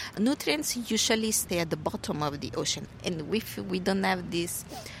 Nutrients usually stay at the bottom of the ocean. And if we don't have this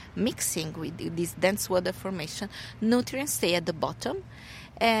mixing with this dense water formation, nutrients stay at the bottom.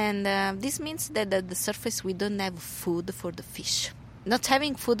 And this means that at the surface we don't have food for the fish. Not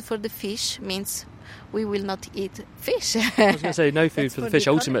having food for the fish means we will not eat fish. I was going to say no food for the fish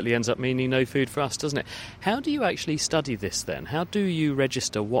ultimately ends up meaning no food for us, doesn't it? How do you actually study this then? How do you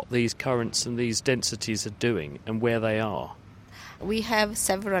register what these currents and these densities are doing and where they are? We have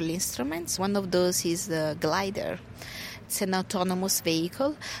several instruments. One of those is the glider. It's an autonomous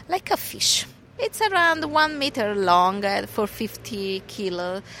vehicle, like a fish. It's around 1 meter long for 50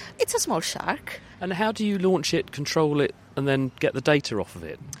 kilos. It's a small shark. And how do you launch it, control it, and then get the data off of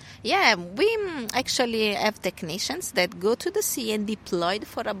it? Yeah, we actually have technicians that go to the sea and deploy it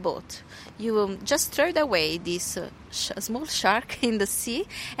for a boat. You just throw away this small shark in the sea,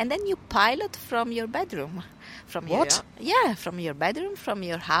 and then you pilot from your bedroom. From from your bedroom, from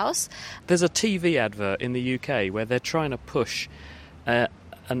your house. There's a TV advert in the UK where they're trying to push an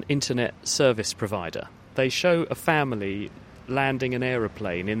internet service provider. They show a family landing an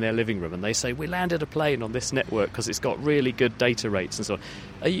aeroplane in their living room, and they say, we landed a plane on this network because it's got really good data rates and so on.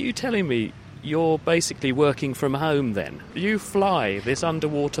 Are you telling me you're basically working from home then? You fly this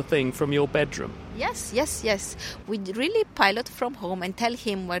underwater thing from your bedroom? Yes. We really pilot from home and tell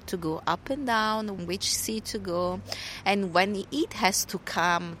him where to go up and down, which sea to go, and when it has to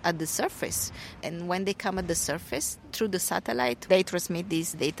come at the surface. And when they come at the surface, through the satellite, they transmit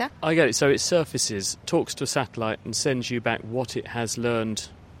this data. I get it. So it surfaces, talks to a satellite and sends you back what it has learned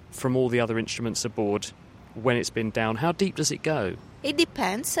from all the other instruments aboard when it's been down. How deep does it go? It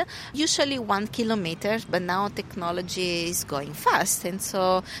depends, usually 1 kilometer, but now technology is going fast, and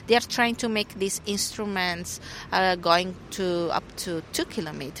so they are trying to make these instruments going to up to 2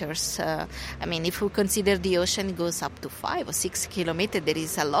 kilometers. If we consider the ocean, it goes up to 5 or 6 kilometers. There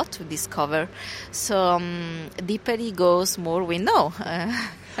is a lot to discover. So deeper it goes, more we know.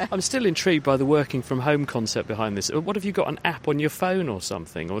 I'm still intrigued by the working from home concept behind this. What, have you got an app on your phone or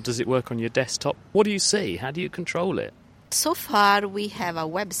something, or does it work on your desktop? What do you see? How do you control it? So far, we have a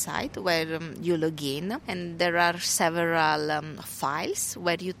website where you log in, and there are several files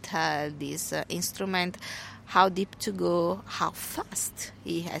where you tell this instrument how deep to go, how fast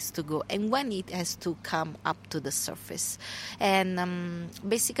it has to go, and when it has to come up to the surface. And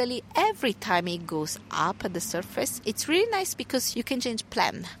basically, every time it goes up at the surface, it's really nice because you can change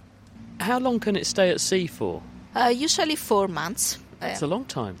plan. How long can it stay at sea for? Usually 4 months. It's a long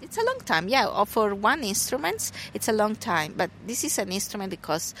time. It's a long time, yeah. For one instrument, it's a long time. But this is an instrument that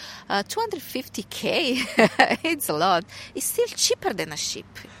costs 250,000. It's a lot. It's still cheaper than a ship.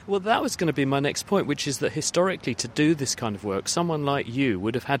 Well, that was going to be my next point, which is that historically, to do this kind of work, someone like you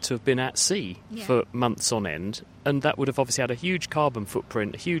would have had to have been at sea for months on end, and that would have obviously had a huge carbon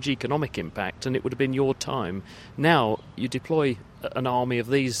footprint, a huge economic impact, and it would have been your time. Now, you deploy an army of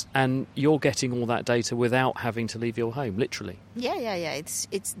these, and you're getting all that data without having to leave your home, literally. Yeah.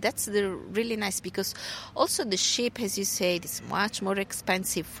 That's really nice, because also the ship, as you said, is much more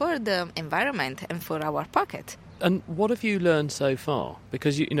expensive for the environment and for our pocket. And what have you learned so far?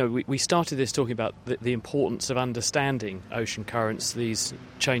 Because we started this talking about the importance of understanding ocean currents, these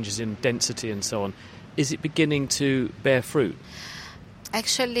changes in density and so on. Is it beginning to bear fruit?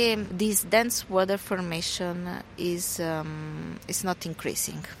 Actually, this dense water formation is not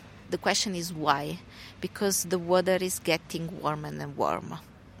increasing. The question is why? Because the water is getting warmer and warmer.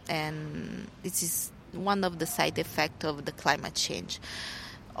 And this is one of the side effects of the climate change.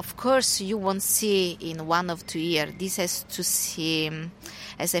 Of course, you won't see in 1 or 2 years. This has to see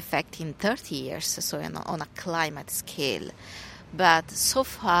as effect in 30 years, so on a climate scale. But so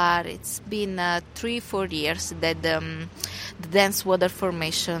far, it's been 3-4 years that the dense water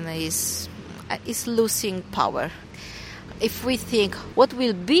formation is losing power. If we think what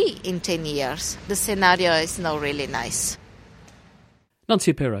will be in 10 years, the scenario is not really nice.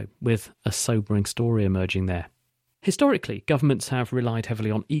 Nunzio Pirro with a sobering story emerging there. Historically, governments have relied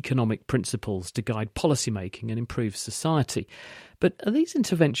heavily on economic principles to guide policymaking and improve society. But are these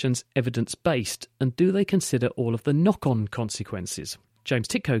interventions evidence-based, and do they consider all of the knock-on consequences? James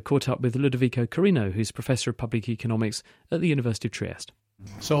Titko caught up with Ludovico Carino, who's Professor of Public Economics at the University of Trieste.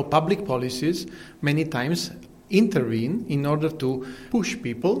 So public policies many times intervene in order to push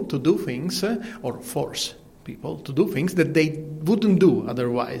people to do things or force people to do things that they wouldn't do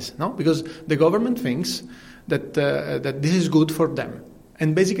otherwise, no? Because the government thinks that this is good for them.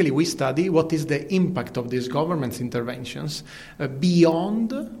 And basically we study what is the impact of these government's interventions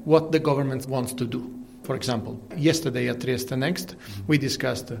beyond what the government wants to do. For example, yesterday at Trieste Next, we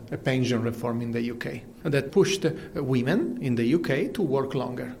discussed a pension reform in the UK that pushed women in the UK to work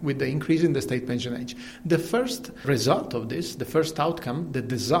longer with the increase in the state pension age. The first result of this, the first outcome, the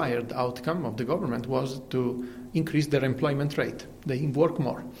desired outcome of the government was to increase their employment rate. They work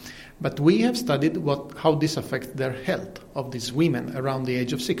more. But we have studied how this affects their health of these women around the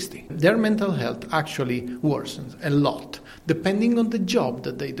age of 60. Their mental health actually worsens a lot, depending on the job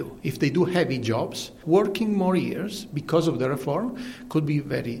that they do. If they do heavy jobs, working more years because of the reform could be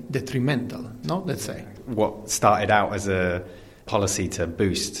very detrimental, no? Let's say. What started out as a policy to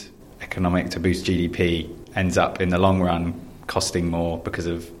boost GDP, ends up in the long run costing more because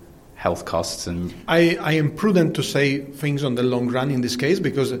of health costs? And I am prudent to say things on the long run in this case,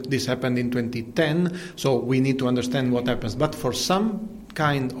 because this happened in 2010, so we need to understand what happens. But for some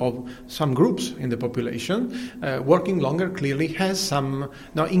groups in the population, working longer clearly has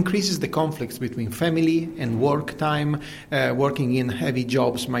increases the conflicts between family and work time. Working in heavy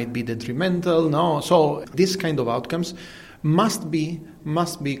jobs might be detrimental. So this kind of outcomes must be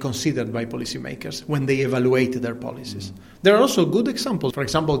considered by policymakers when they evaluate their policies. There are also good examples. For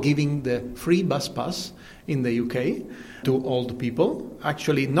example, giving the free bus pass in the UK to old people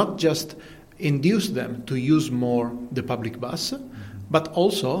actually not just induced them to use more the public bus, but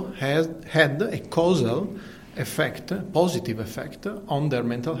also had a causal effect, positive effect on their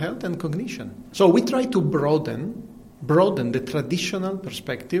mental health and cognition. So we try to broaden the traditional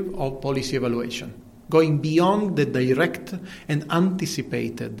perspective of policy evaluation, going beyond the direct and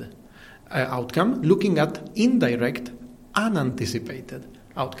anticipated outcome, looking at indirect, unanticipated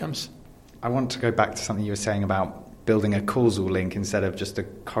outcomes. I want to go back to something you were saying about building a causal link instead of just a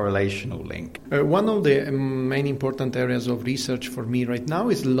correlational link. One of the main important areas of research for me right now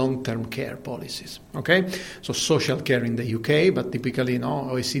is long-term care policies. Okay, so social care in the UK, but typically,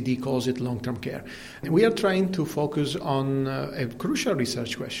 OECD calls it long-term care. We are trying to focus on a crucial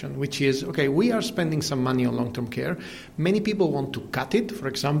research question, which is, okay, we are spending some money on long-term care. Many people want to cut it, for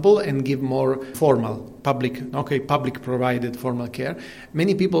example, and give more formal, public provided formal care.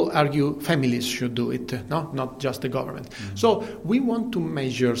 Many people argue families should do it, not just the government. Mm-hmm. So we want to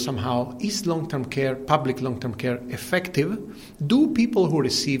measure somehow, is long-term care, public long-term care, effective? Do people who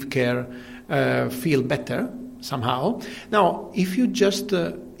receive care feel better somehow? Now, if you just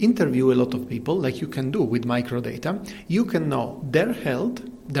interview a lot of people, like you can do with microdata, you can know their health,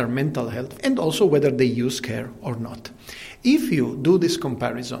 their mental health, and also whether they use care or not. If you do this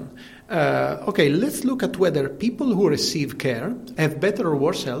comparison, let's look at whether people who receive care have better or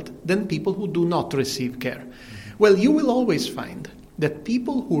worse health than people who do not receive care. Mm-hmm. Well, you will always find that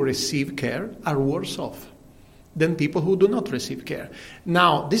people who receive care are worse off than people who do not receive care.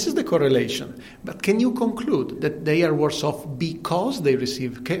 Now, this is the correlation, but can you conclude that they are worse off because they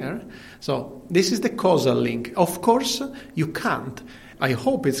receive care? So this is the causal link. Of course, you can't. I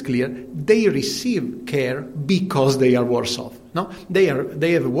hope it's clear. They receive care because they are worse off. No, they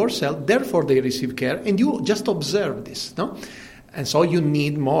have worse health, therefore they receive care, and you just observe this. No, and so you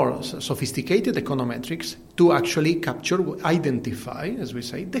need more sophisticated econometrics to actually identify, as we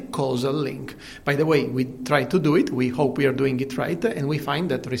say, the causal link. By the way, we try to do it. We hope we are doing it right, and we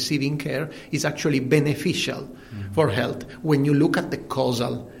find that receiving care is actually beneficial for health when you look at the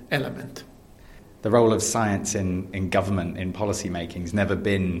causal element. The role of science in government, in policy making, has never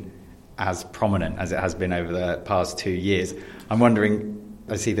been as prominent as it has been over the past 2 years. I'm wondering,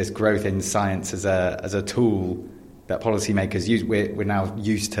 I see this growth in science as a tool that policymakers use. We're now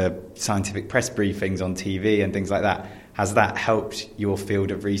used to scientific press briefings on TV and things like that. Has that helped your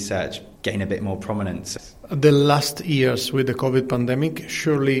field of research gain a bit more prominence? The last years with the COVID pandemic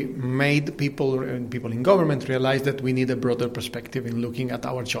surely made people in government realize that we need a broader perspective in looking at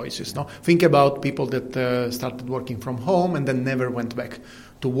our choices. No? Think about people that started working from home and then never went back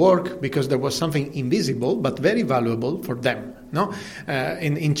to work because there was something invisible but very valuable for them,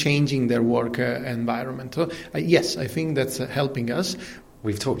 in changing their work environment. So, yes, I think that's helping us.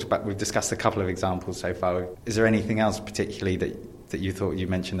 We've discussed a couple of examples so far. Is there anything else particularly that you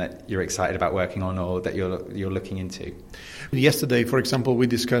mentioned that you're excited about working on or that you're looking into? Yesterday, for example, we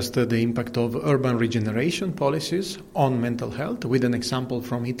discussed the impact of urban regeneration policies on mental health with an example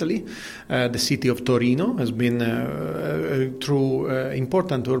from Italy. The city of Torino has been through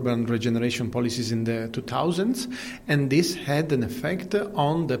important urban regeneration policies in the 2000s, and this had an effect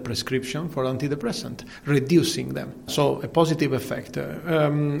on the prescription for antidepressant, reducing them. So a positive effect.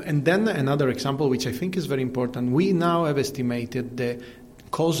 And then another example, which I think is very important, we now have estimated the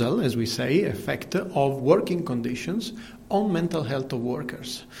causal, as we say, effect of working conditions on mental health of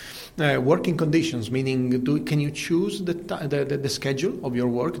workers. Working conditions, meaning can you choose the schedule of your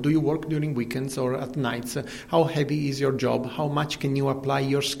work? Do you work during weekends or at nights? How heavy is your job? How much can you apply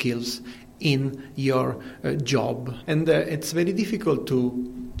your skills in your job? And it's very difficult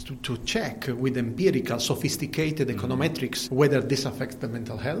to check with empirical, sophisticated econometrics whether this affects the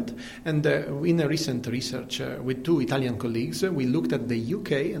mental health. And in a recent research with 2 Italian colleagues, we looked at the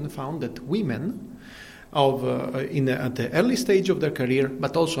UK and found that women at the early stage of their career,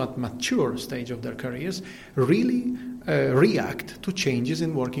 but also at mature stage of their careers, really react to changes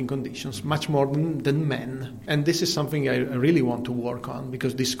in working conditions much more than men. And this is something I really want to work on,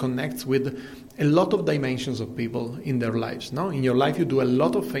 because this connects with a lot of dimensions of people in their lives. No? In your life you do a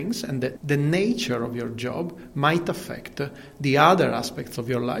lot of things, and the nature of your job might affect the other aspects of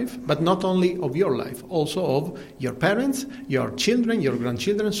your life, but not only of your life, also of your parents, your children, your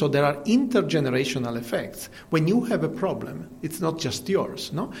grandchildren. So there are intergenerational effects. When you have a problem, it's not just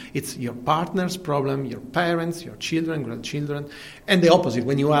yours, no? It's your partner's problem, your parents, your children, grandchildren, and the opposite.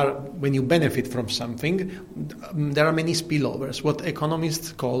 When you benefit from something, there are many spillovers, what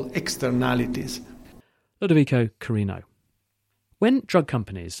economists call externalities. Ludovico Carino. When drug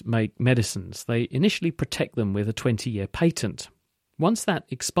companies make medicines, they initially protect them with a 20-year patent. Once that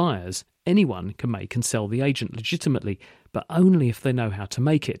expires, anyone can make and sell the agent legitimately, but only if they know how to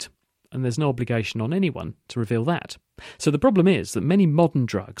make it. And there's no obligation on anyone to reveal that. So the problem is that many modern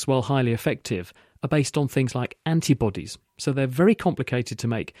drugs, while highly effective, are based on things like antibodies. So they're very complicated to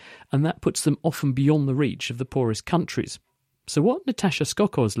make, and that puts them often beyond the reach of the poorest countries. So what Natasha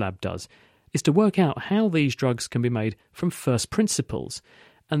Skoko's lab does is to work out how these drugs can be made from first principles,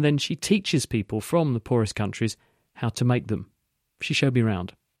 and then she teaches people from the poorest countries how to make them. She showed me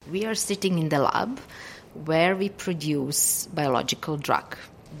around. We are sitting in the lab where we produce biological drug.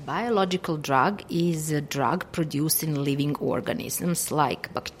 Biological drug is a drug produced in living organisms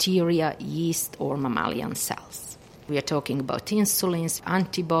like bacteria, yeast, or mammalian cells. We are talking about insulins,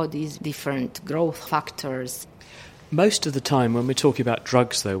 antibodies, different growth factors. Most of the time when we're talking about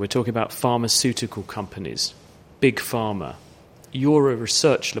drugs, though, we're talking about pharmaceutical companies, big pharma. You're a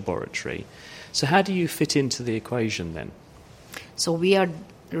research laboratory. So how do you fit into the equation then? So we are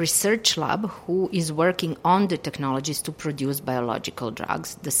a research lab who is working on the technologies to produce biological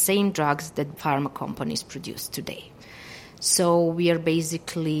drugs, the same drugs that pharma companies produce today. So we are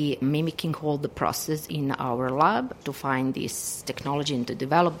basically mimicking all the process in our lab to find this technology and to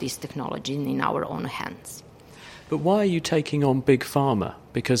develop this technology in our own hands. But why are you taking on big pharma?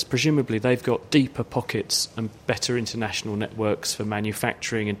 Because presumably they've got deeper pockets and better international networks for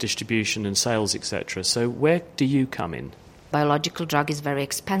manufacturing and distribution and sales, etc. So where do you come in? Biological drug is very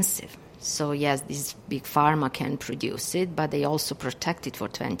expensive. So yes, this big pharma can produce it, but they also protect it for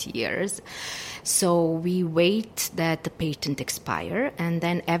 20 years. So we wait that the patent expire, and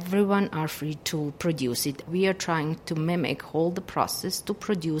then everyone are free to produce it. We are trying to mimic all the process to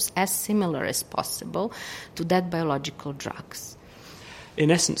produce as similar as possible to that biological drugs.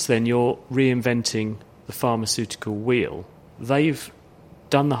 In essence, then, you're reinventing the pharmaceutical wheel. They've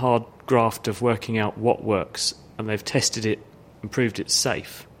done the hard graft of working out what works, and they've tested it and proved it's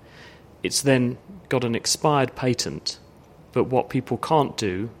safe. It's then got an expired patent, but what people can't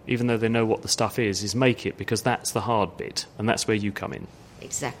do, even though they know what the stuff is make it, because that's the hard bit, and that's where you come in.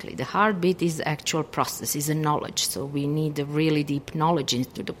 Exactly. The hard bit is the actual process, is a knowledge. So we need a really deep knowledge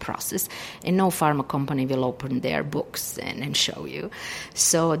into the process, and no pharma company will open their books and show you.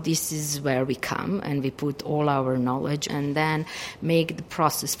 So this is where we come, and we put all our knowledge and then make the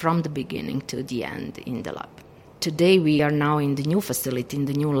process from the beginning to the end in the lab. Today we are now in the new facility, in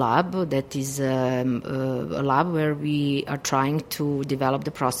the new lab. That is a lab where we are trying to develop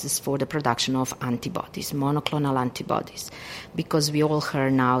the process for the production of antibodies, monoclonal antibodies. Because we all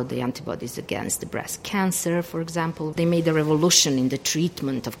heard now the antibodies against the breast cancer, for example. They made a revolution in the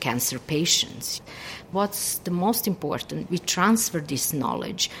treatment of cancer patients. What's the most important? We transfer this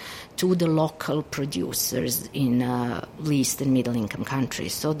knowledge to the local producers in least and middle-income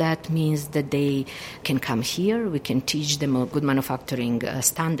countries. So that means that they can come here, we can teach them a good manufacturing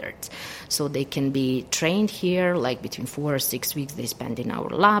standards. So they can be trained here, like between 4 or 6 weeks they spend in our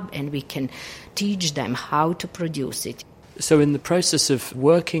lab, and we can teach them how to produce it. So in the process of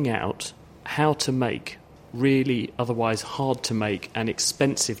working out how to make really otherwise hard to make and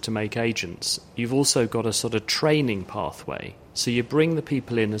expensive to make agents, you've also got a sort of training pathway. So you bring the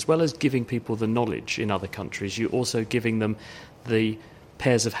people in, as well as giving people the knowledge in other countries, you're also giving them the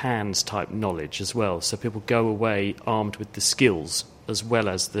pairs of hands type knowledge as well. So people go away armed with the skills, as well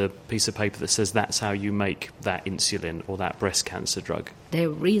as the piece of paper that says that's how you make that insulin or that breast cancer drug.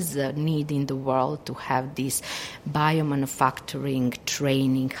 There is a need in the world to have this biomanufacturing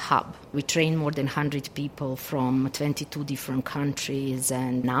training hub. We train more than 100 people from 22 different countries,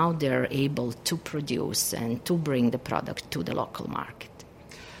 and now they're able to produce and to bring the product to the local market.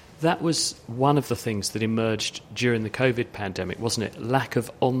 That was one of the things that emerged during the COVID pandemic, wasn't it? Lack of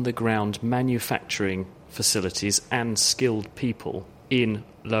on-the-ground manufacturing facilities and skilled people in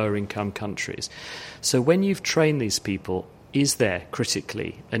lower-income countries. So when you've trained these people, Is there,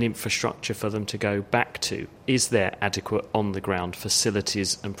 critically, an infrastructure for them to go back to? Is there adequate on-the-ground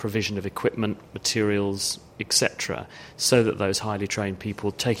facilities and provision of equipment, materials, etc., so that those highly trained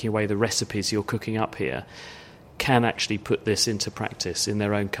people taking away the recipes you're cooking up here can actually put this into practice in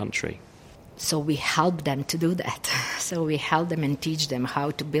their own country? So we help them to do that. So we help them and teach them how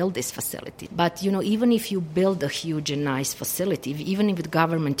to build this facility. But, even if you build a huge and nice facility, even if the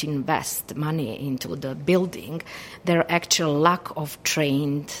government invests money into the building, there are actual lack of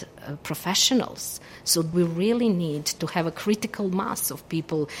trained professionals. So we really need to have a critical mass of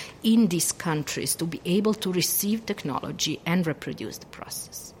people in these countries to be able to receive technology and reproduce the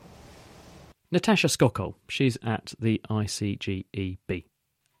process. Natasha Skokol, she's at the ICGEB.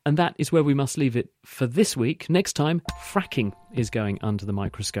 And that is where we must leave it for this week. Next time, fracking is going under the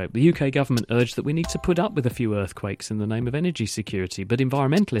microscope. The UK government urged that we need to put up with a few earthquakes in the name of energy security, but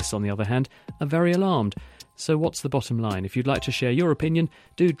environmentalists, on the other hand, are very alarmed. So what's the bottom line? If you'd like to share your opinion,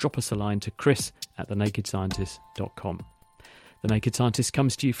 do drop us a line to chris@thenakedscientist.com. The Naked Scientist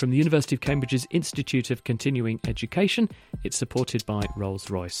comes to you from the University of Cambridge's Institute of Continuing Education. It's supported by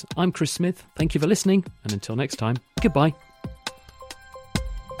Rolls-Royce. I'm Chris Smith. Thank you for listening, and until next time, goodbye.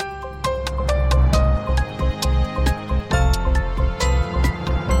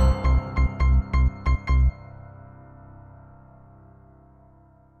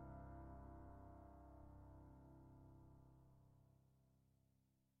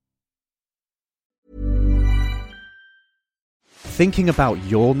 Thinking about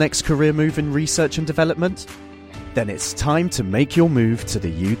your next career move in research and development? Then it's time to make your move to the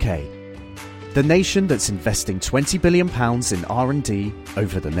UK. The nation that's investing £20 billion in R&D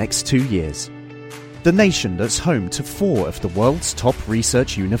over the next 2 years. The nation that's home to 4 of the world's top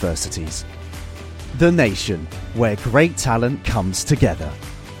research universities. The nation where great talent comes together.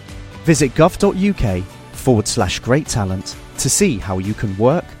 Visit gov.uk/great talent to see how you can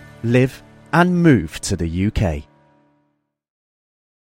work, live and move to the UK.